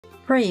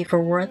Pray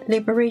for World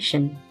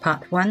Liberation,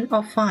 Part 1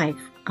 of 5,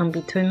 on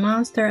Between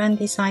Master and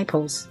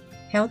Disciples,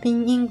 held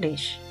in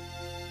English.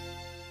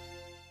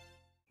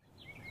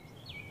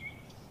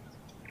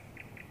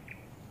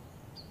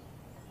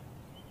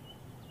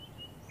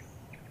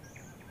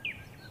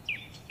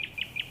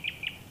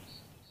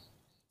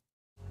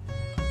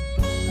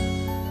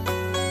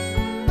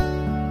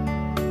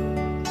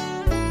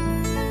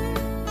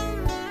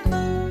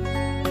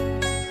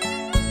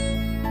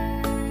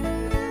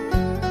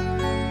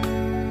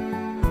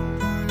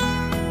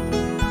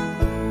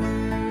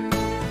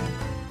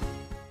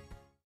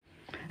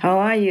 How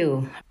are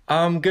you?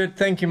 I'm good,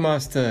 thank you,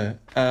 Master.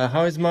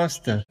 How is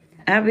Master?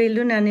 Happy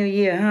Lunar New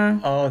Year, huh?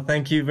 Oh,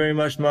 thank you very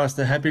much,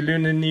 Master. Happy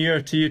Lunar New Year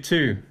to you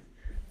too.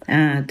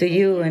 To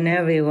you and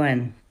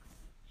everyone.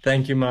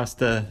 Thank you,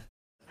 Master.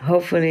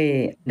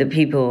 Hopefully the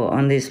people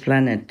on this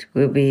planet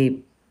will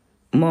be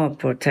more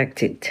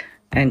protected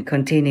and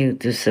continue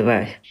to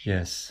survive.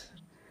 Yes.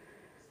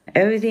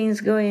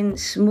 Everything's going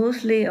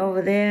smoothly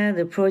over there.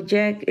 The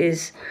project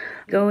is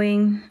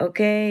going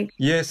okay.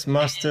 Yes,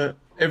 Master.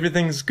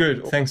 Everything's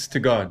good. Thanks to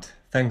God.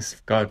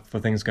 Thanks, God, for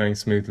things going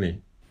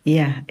smoothly.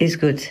 Yeah, it's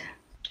good.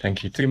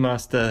 Thank you too,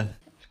 Master.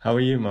 How are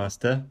you,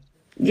 Master?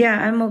 Yeah,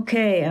 I'm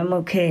okay.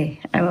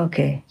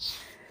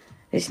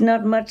 It's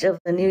not much of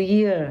the new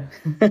year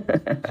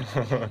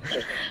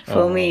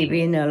for me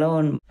being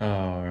alone.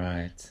 All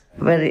right.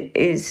 But it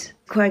is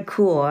quite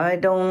cool. I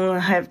don't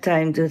have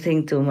time to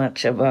think too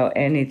much about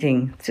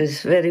anything.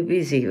 Just very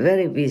busy.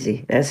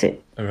 That's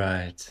it.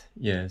 Right.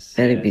 Yes.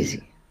 Very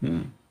busy.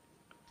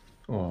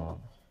 Oh.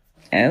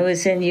 I will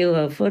send you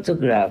a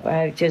photograph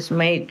I just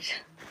made.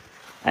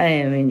 I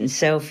am in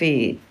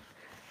selfie.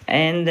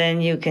 And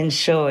then you can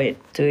show it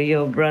to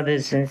your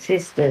brothers and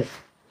sisters.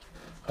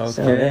 Okay.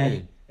 So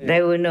that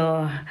they will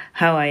know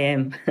how I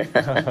am.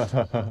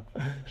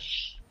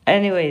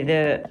 Anyway,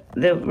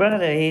 the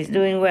brother, he's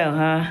doing well,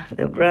 huh?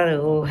 The brother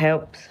who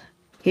helps.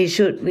 He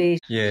should be.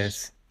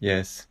 Yes.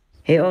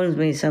 He owes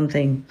me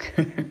something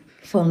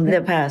from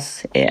the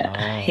past. Yeah.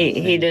 Oh,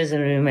 he doesn't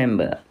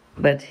remember,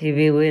 but he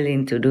be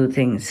willing to do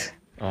things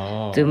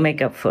to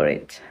make up for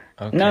it.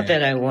 Okay. Not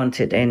that I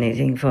wanted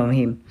anything from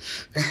him.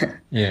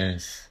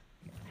 Yes.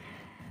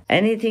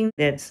 Anything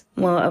that's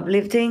more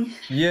uplifting?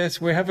 Yes,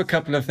 we have a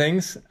couple of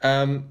things.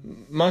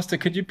 Master,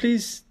 could you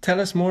please tell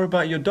us more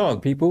about your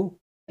dog, people?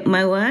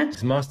 My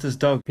what? Master's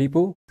dog,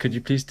 people. Could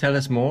you please tell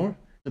us more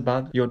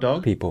about your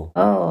dog, people?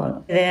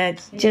 Oh, they are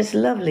just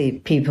lovely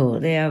people.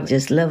 They are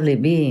just lovely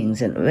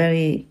beings and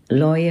very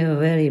loyal,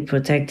 very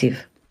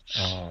protective,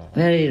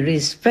 very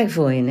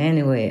respectful in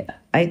any way.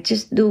 I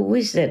just do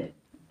wish that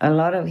a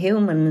lot of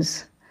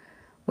humans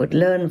would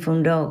learn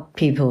from dog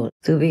people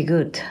to be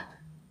good,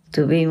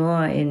 to be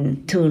more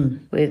in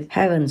tune with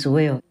heaven's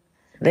will.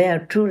 They are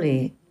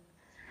truly,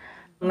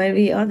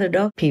 maybe other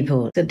dog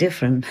people are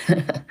different.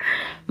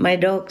 My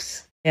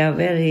dogs, they are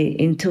very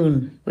in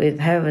tune with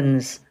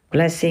heaven's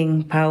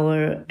blessing,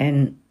 power,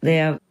 and they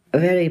are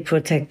very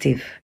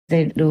protective.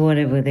 They do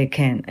whatever they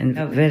can and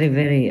are very,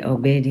 very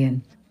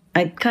obedient.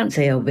 I can't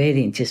say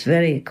obedient, just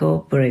very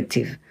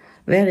cooperative,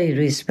 very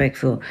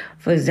respectful.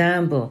 For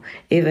example,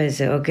 if I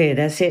say, okay,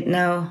 that's it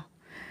now,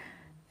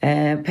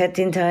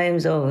 petting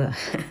time's over.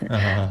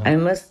 I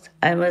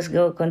must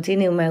go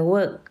continue my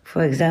work,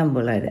 for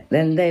example, like that.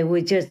 Then they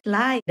would just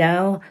lie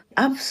down,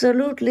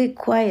 absolutely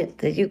quiet,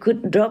 that you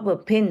could drop a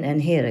pin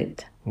and hear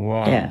it.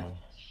 Wow. Yeah.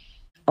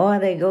 Or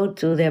they go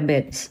to their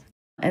beds,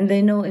 and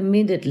they know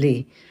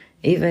immediately.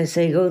 If I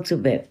say go to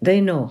bed,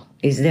 they know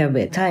it's their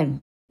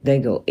bedtime. They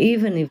go.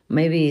 Even if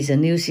maybe it's a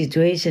new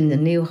situation, a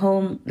new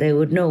home, they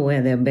would know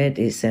where their bed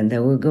is, and they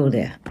will go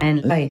there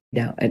and lie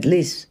down, at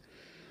least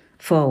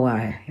for a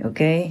while,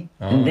 okay?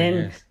 And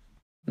then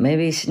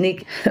maybe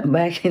sneak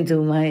back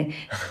into my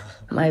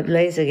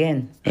place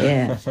again.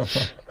 Yeah.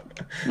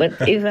 But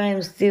if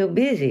I'm still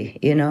busy,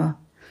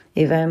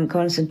 if I'm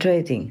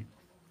concentrating,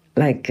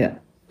 like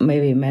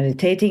maybe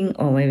meditating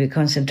or maybe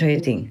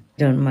concentrating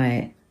on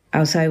my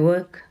outside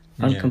work,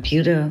 on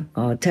computer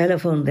or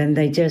telephone, then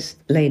they just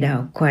lay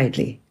down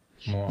quietly.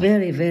 Wow.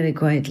 Very, very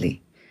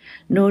quietly.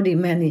 No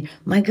demanding.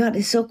 My God,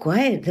 it's so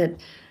quiet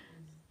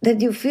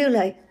that you feel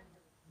like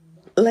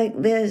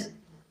there's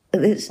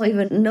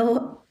even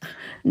no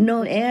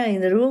air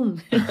in the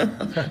room.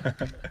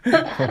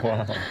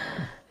 Wow.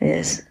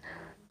 Yes.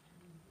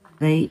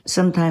 They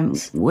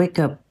sometimes wake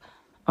up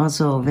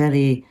also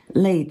very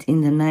late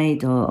in the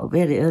night or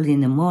very early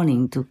in the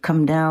morning to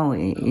come down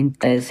in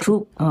a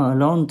troop or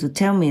alone to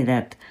tell me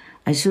that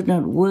I should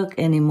not work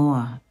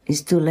anymore.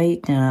 It's too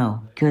late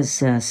now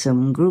because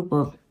some group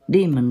of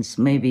demons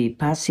may be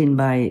passing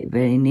by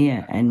very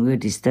near and will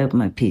disturb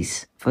my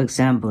peace. For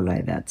example,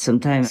 like that.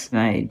 Sometimes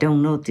I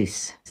don't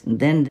notice.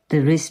 Then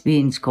the risk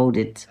being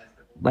scolded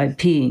by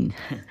peeing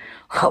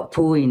or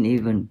pooing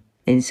even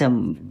in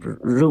some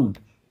room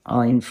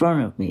or in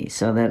front of me,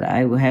 so that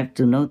I will have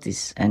to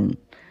notice and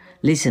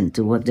listen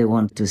to what they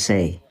want to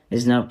say.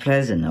 It's not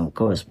pleasant, of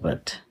course,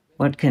 but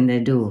what can they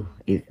do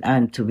if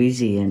I'm too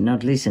busy and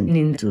not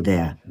listening to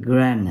their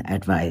grand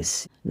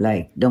advice,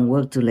 like don't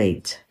work too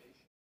late?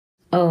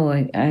 Oh,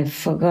 I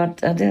forgot.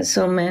 There's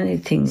so many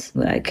things.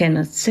 I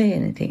cannot say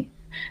anything.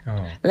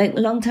 Oh. Like a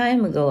long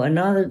time ago,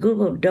 another group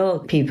of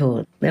dog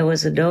people. There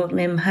was a dog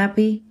named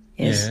Happy.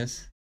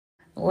 Yes.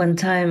 One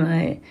time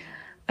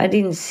I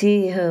didn't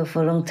see her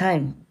for a long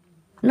time.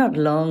 Not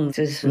long,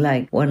 just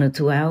like 1 or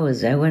 2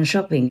 hours. I went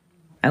shopping.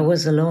 I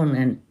was alone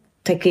and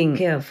taking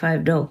care of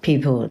 5 dog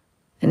people.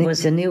 And it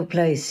was a new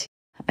place.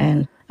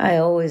 And I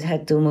always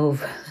had to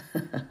move.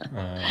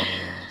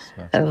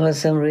 For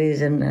some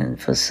reason and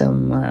for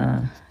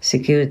some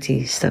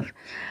security stuff.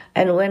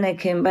 And when I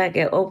came back,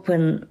 I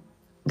opened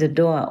the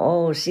door.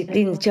 Oh, she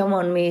didn't jump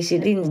on me. She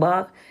didn't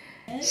bark.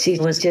 She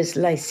was just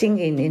like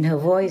singing in her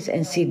voice,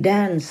 and she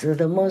danced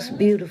the most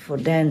beautiful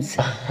dance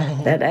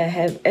that I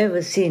have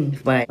ever seen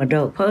by a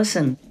dog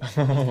person.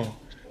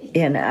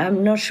 And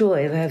I'm not sure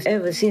if I've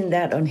ever seen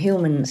that on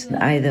humans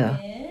either.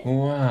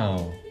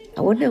 Wow.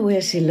 I wonder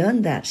where she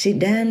learned that. She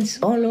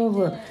danced all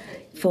over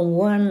from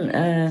one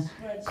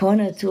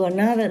corner to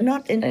another,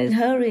 not in a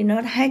hurry,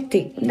 not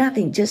hectic,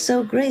 nothing, just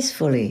so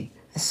gracefully,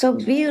 so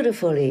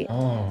beautifully.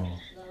 Oh.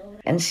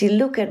 And she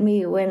looked at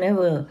me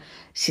whenever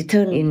she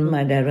turned in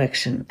my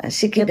direction.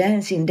 She kept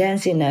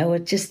dancing. I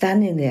was just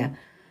standing there.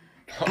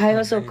 I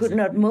also could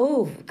not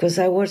move because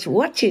I was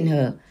watching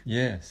her.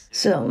 Yes.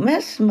 So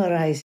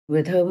mesmerized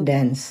with her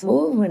dance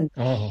movement.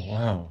 Oh,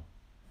 wow.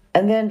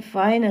 And then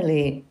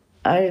finally,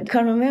 I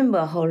can't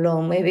remember how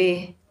long,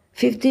 maybe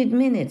 15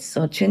 minutes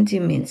or 20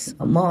 minutes,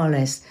 more or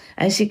less.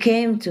 And she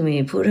came to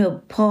me, put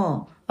her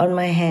paw on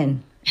my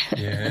hand.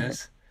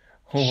 Yes.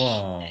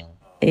 Wow.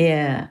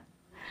 Yeah.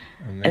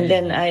 Amazing. And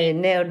then I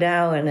knelt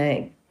down and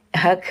I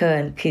hugged her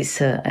and kissed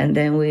her. And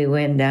then we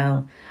went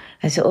down.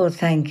 I said, oh,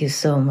 thank you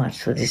so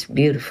much for this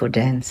beautiful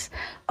dance.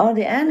 All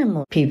the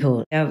animal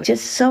people are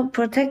just so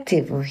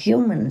protective of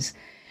humans.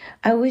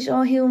 I wish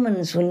all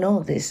humans would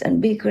know this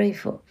and be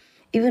grateful.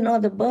 Even all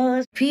the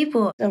birds,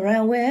 people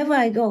around, wherever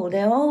I go,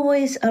 they're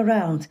always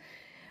around.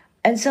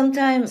 And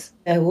sometimes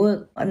I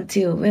work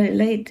until very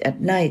late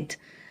at night,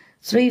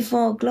 3,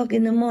 4 o'clock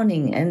in the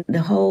morning, and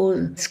the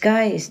whole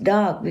sky is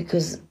dark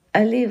because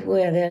I live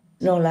where there's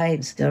no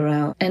lights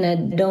around, and I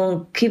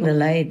don't keep the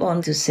light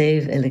on to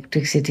save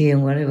electricity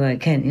and whatever I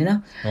can, you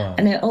know? Wow.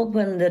 And I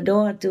open the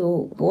door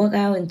to walk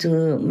out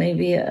into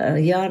maybe a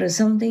yard or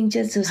something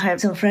just to have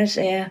some fresh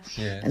air,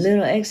 Yes. a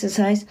little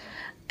exercise.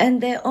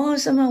 And they all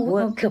somehow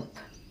woke up.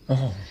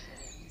 Oh.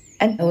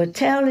 And they were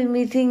telling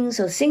me things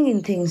or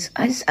singing things.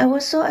 I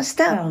was so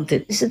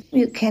astounded. I said,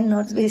 you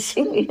cannot be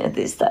singing at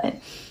this time.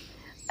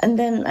 And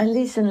then I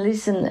listened,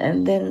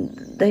 and then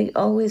they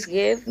always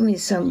gave me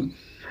some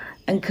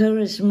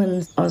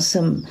encouragement or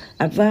some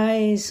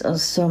advice or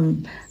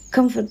some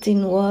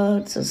comforting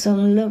words or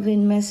some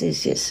loving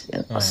messages.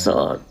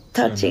 So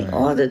touching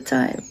all the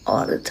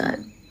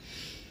time.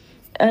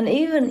 And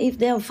even if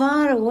they're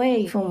far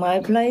away from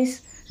my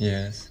place,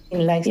 Yes.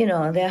 like, you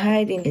know, they're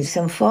hiding in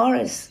some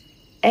forest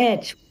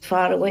edge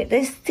far away,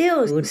 they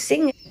still would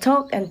sing,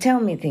 talk, and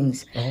tell me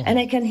things. Oh. And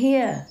I can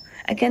hear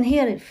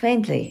it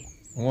faintly.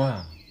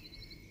 Wow.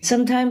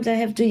 Sometimes I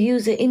have to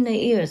use the inner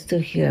ears to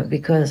hear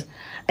because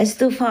it's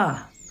too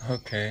far.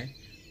 Okay.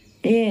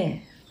 Yeah.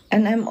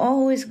 And I'm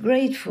always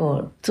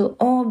grateful to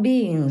all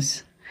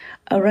beings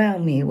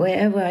around me,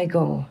 wherever I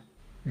go.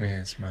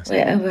 Yes, Master.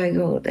 Wherever I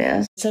go, they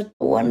are such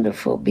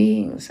wonderful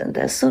beings, and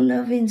they're so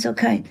loving, so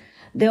kind.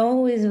 They're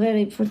always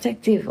very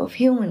protective of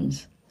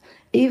humans,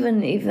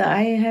 even if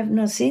I have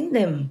not seen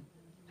them.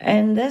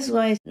 And that's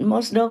why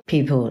most dog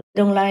people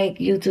don't like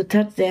you to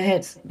touch their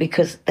heads,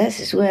 because that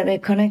is where they're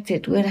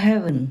connected with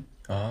heaven.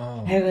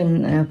 Oh.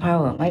 Heaven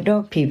power. My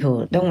dog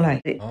people don't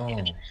like it.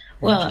 Oh.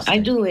 Well, I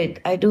do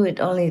it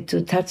only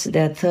to touch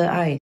their third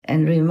eye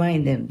and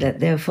remind them that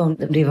they're from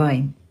the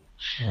divine.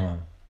 Wow.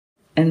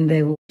 And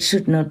they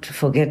should not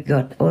forget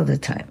God all the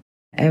time.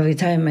 Every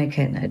time I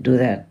can, I do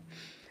that.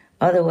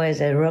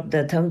 Otherwise, I rub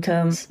their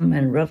tum-tums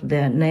and rub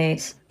their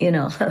necks, you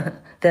know,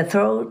 their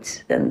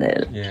throats, and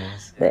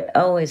they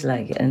always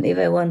like it. And if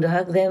I want to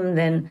hug them,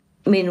 then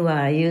meanwhile,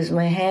 I use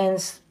my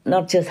hands,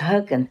 not just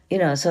hug and, you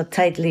know, so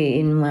tightly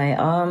in my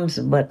arms,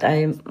 but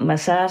I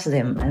massage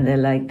them, and they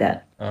like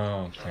that.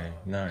 Oh, okay.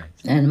 Nice.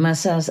 And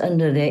massage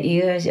under their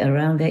ears,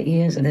 around their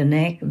ears, the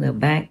neck, the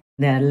back,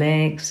 their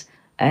legs,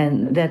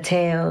 and their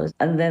tails.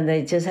 And then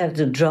they just have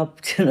to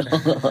drop, you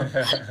know.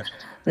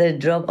 They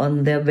drop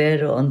on their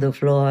bed or on the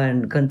floor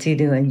and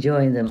continue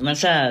enjoying the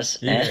massage.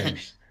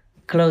 Yes.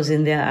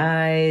 Closing their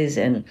eyes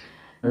and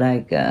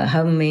like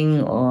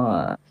humming,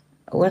 or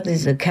what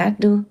does the cat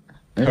do?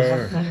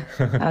 Purr.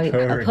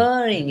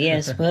 Purring,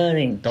 yes,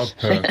 purring. Dog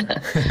purr.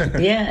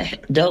 Yeah,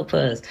 dog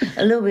purrs.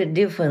 A little bit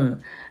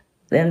different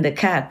than the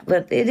cat,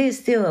 but it is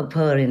still a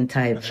purring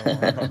type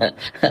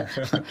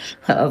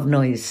of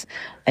noise.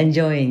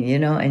 Enjoying.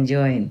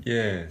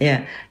 Yeah.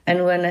 Yeah.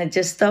 And when I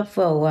just stopped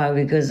for a while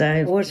because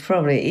I was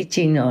probably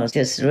itching or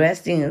just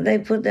resting, they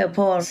put their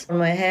paws on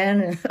my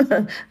hand,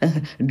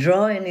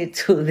 drawing it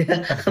to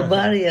their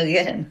body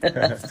again.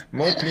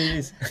 More,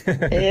 please.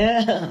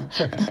 Yeah.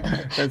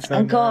 That's so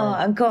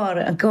Encore,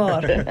 nice.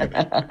 encore.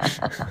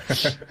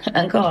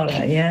 Encore,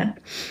 yeah.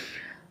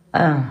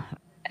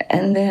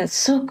 And they're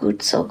so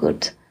good, so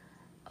good.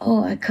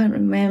 Oh, I can't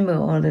remember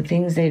all the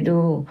things they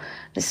do.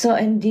 They're so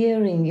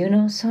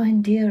endearing, so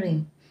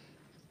endearing.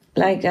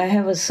 Like I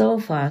have a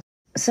sofa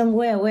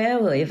somewhere,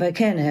 wherever, if I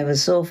can have a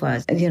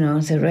sofa,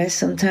 to rest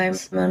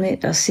sometimes on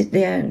it, or sit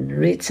there and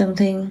read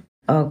something,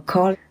 or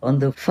call on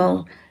the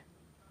phone.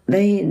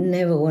 They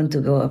never want to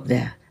go up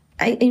there.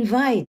 I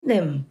invite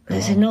them.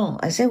 They say, no.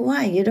 I say,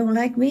 why? You don't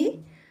like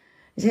me?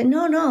 They say,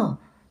 no,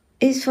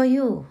 it's for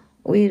you.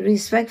 We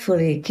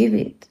respectfully give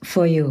it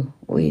for you.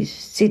 We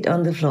sit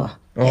on the floor.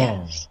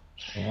 Oh,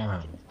 yeah.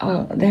 Wow.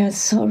 Oh, they're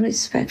so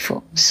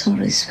respectful, so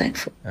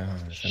respectful. Oh,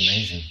 that's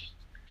amazing.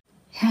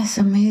 Yes,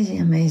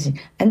 amazing.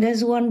 And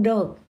there's one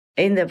dog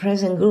in the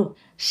present group.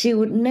 She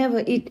would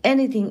never eat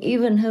anything,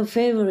 even her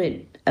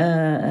favorite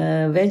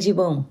veggie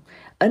bone,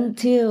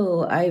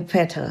 until I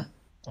pet her.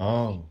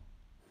 Oh.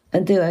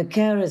 Until I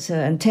caress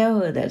her and tell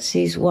her that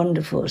she's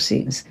wonderful,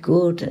 she's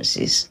good, and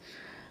she's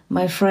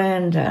my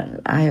friend,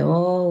 and I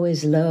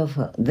always love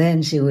her.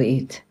 Then she will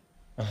eat.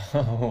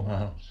 Oh,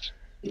 wow.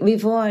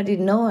 Before I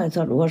didn't know, I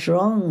thought, what's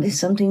wrong? Is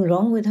something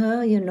wrong with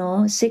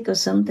her, sick or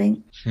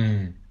something?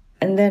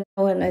 And then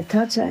when I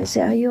touch her, I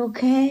say, are you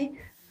okay?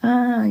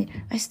 I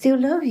still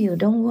love you.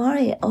 Don't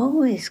worry.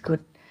 Always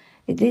good.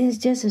 It is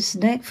just a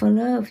snack for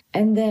love.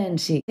 And then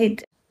she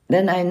ate.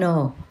 Then I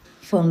know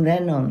from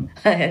then on.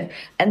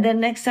 And then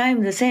next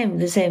time, the same.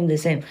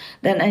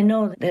 Then I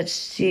know that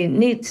she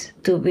needs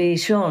to be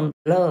shown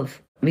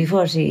love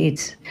before she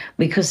eats,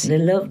 because they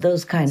love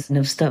those kinds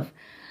of stuff.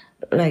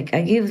 Like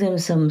I give them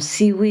some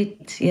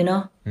seaweed,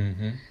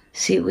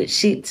 seaweed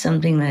sheet,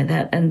 something like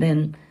that, and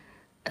then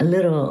a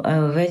little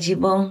veggie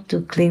bone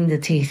to clean the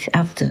teeth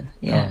after.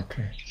 Yeah. Oh,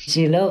 okay.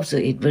 She loves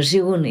to eat, but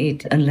she won't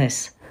eat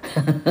unless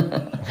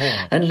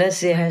unless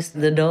she has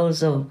the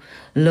dose of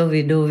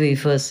lovey-dovey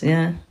first.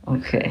 Yeah.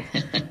 Okay.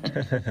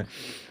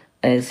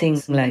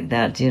 Things like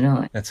that,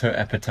 That's her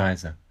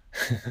appetizer.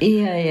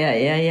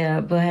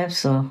 Yeah. Perhaps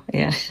so.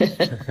 Yeah.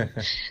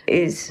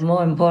 It's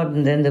more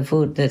important than the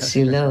food that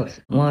she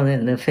loves, more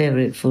than the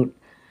favorite food.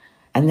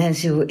 And then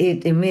she will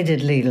eat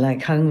immediately,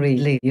 like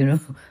hungrily,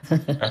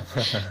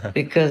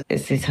 because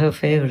it's her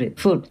favorite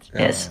food.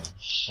 Yes.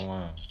 Oh,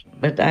 wow.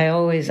 But I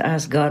always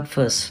ask God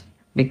first,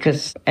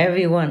 because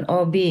everyone,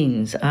 all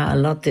beings, are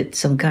allotted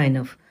some kind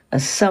of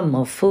a sum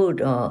of food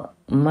or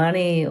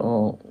money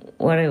or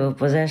whatever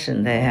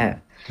possession they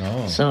have.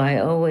 Oh. So I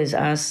always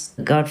ask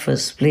God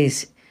first,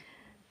 please,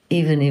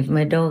 even if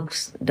my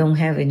dogs don't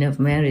have enough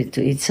merit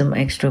to eat some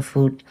extra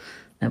food,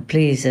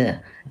 please,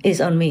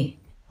 it's on me.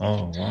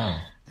 Oh, wow.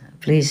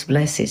 Please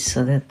bless it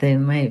so that they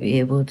might be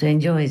able to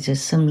enjoy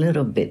just some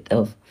little bit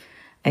of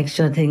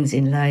extra things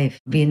in life.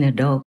 Being a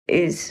dog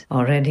is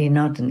already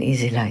not an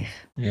easy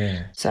life.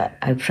 Yeah. So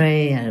I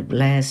pray and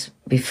bless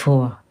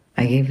before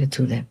I give it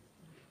to them.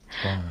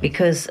 Wow.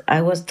 Because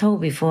I was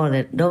told before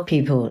that dog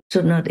people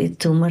should not eat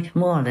too much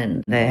more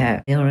than they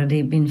have. They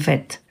already been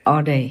fed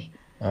all day.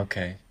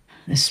 Okay.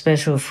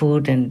 Special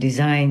food and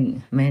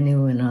design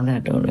menu and all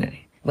that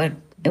already. But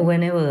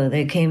whenever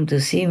they came to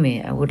see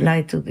me, I would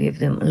like to give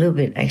them a little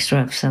bit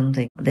extra of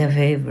something, their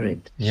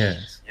favorite.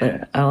 Yes.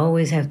 But I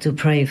always have to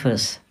pray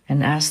first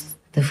and ask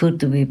the food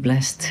to be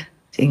blessed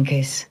in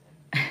case.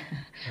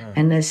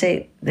 And they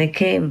say, they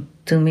came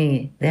to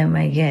me, they're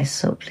my guests,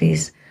 so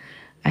please,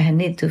 I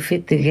need to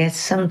feed the guests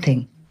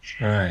something.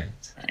 Right.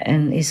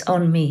 And it's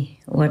on me,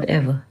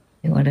 whatever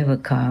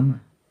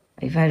karma.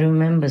 If I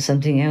remember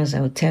something else,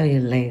 I will tell you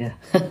later.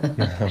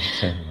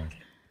 Okay.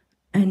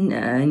 And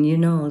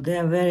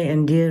they're very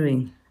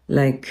endearing.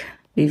 Like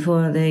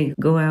before they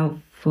go out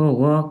for a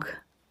walk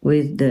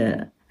with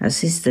the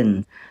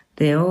assistant,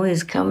 they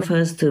always come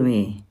first to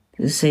me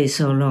to say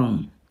so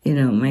long,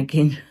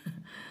 making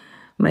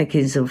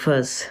some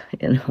fuss,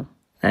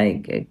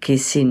 like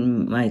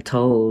kissing my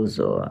toes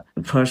or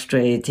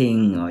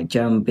prostrating or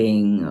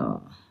jumping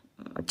or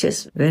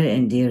just very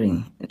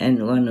endearing.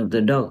 And one of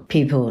the dog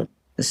people,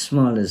 the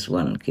smallest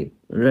one, keep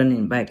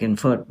running back and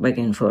forth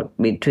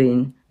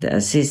between the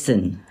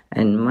assistant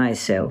and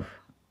myself.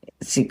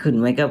 She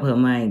couldn't make up her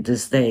mind to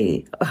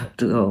stay or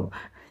to go.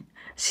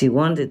 She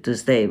wanted to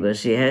stay, but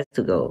she had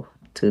to go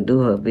to do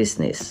her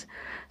business.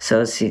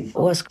 So she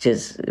was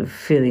just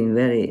feeling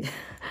very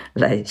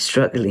like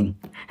struggling.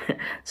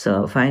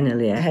 So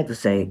finally I had to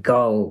say,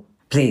 go,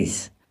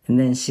 please. And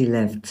then she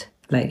left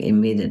like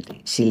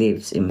immediately. She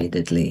leaves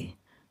immediately.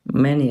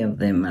 Many of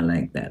them are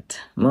like that.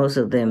 Most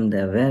of them,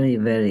 they're very,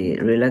 very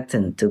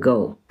reluctant to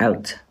go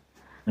out,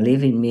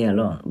 leaving me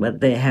alone. But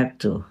they have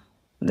to.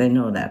 They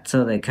know that,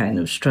 so they kind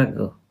of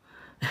struggle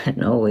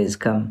and always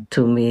come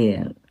to me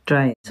and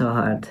try so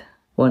hard,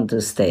 want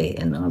to stay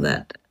and all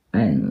that.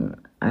 And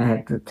I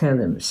have to tell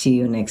them, see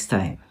you next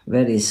time,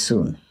 very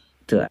soon,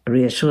 to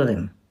reassure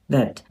them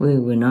that we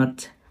will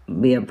not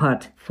be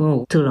apart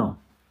for too long.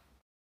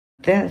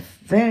 They're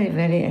very,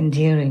 very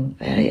endearing,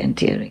 very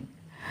endearing.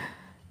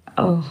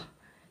 Oh,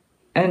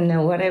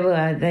 and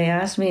whatever they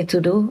ask me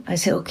to do, I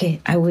say, okay,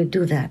 I will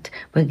do that,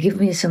 but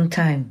give me some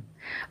time,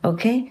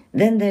 okay?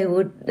 Then they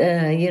would,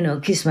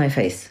 kiss my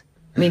face.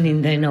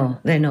 Meaning they know,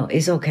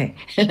 it's okay.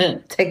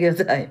 Take your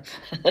time.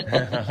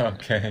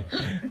 Okay.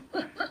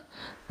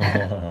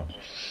 Oh.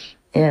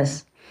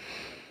 Yes.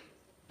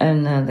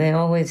 And they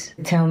always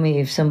tell me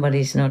if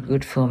somebody's not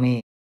good for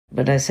me.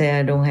 But I say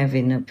I don't have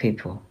enough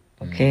people.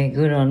 Okay,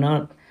 good or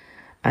not,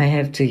 I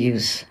have to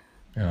use.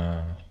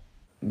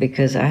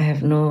 Because I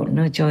have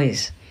no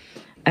choice.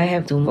 I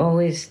have to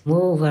always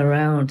move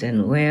around,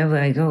 and wherever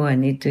I go, I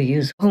need to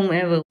use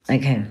whomever I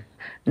can.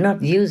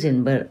 Not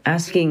using, but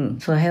asking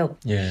for help.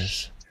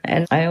 Yes.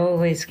 And I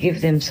always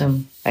give them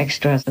some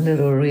extra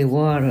little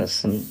reward or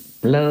some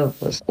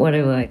love or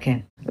whatever I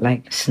can,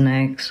 like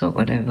snacks or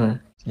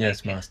whatever.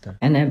 Yes, Master.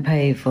 And I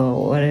pay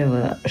for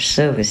whatever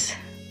service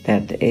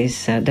that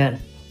is done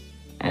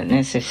and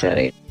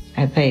necessary.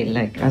 I pay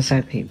like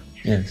outside people.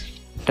 Yes.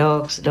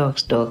 Dogs,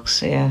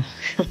 yeah.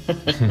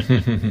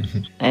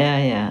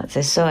 Yeah.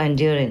 They're so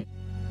enduring.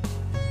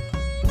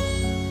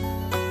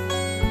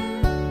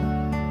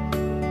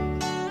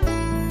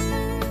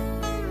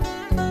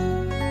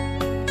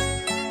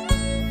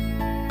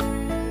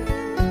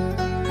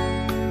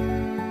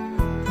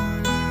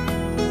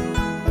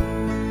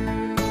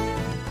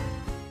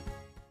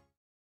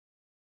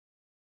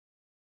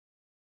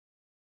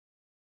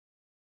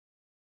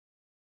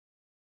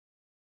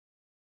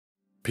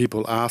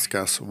 People ask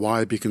us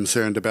why be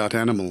concerned about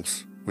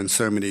animals when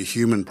so many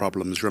human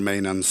problems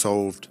remain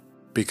unsolved.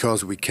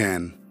 Because we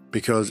can.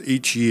 Because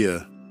each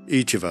year,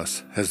 each of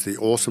us has the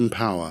awesome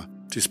power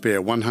to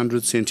spare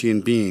 100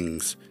 sentient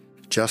beings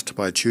just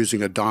by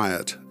choosing a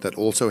diet that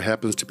also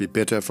happens to be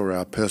better for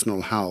our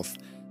personal health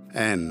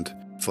and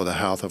for the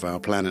health of our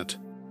planet.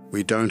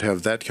 We don't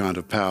have that kind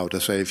of power to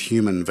save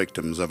human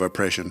victims of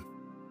oppression.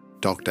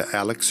 Dr.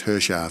 Alex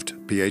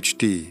Hershaft,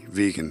 PhD,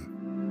 vegan.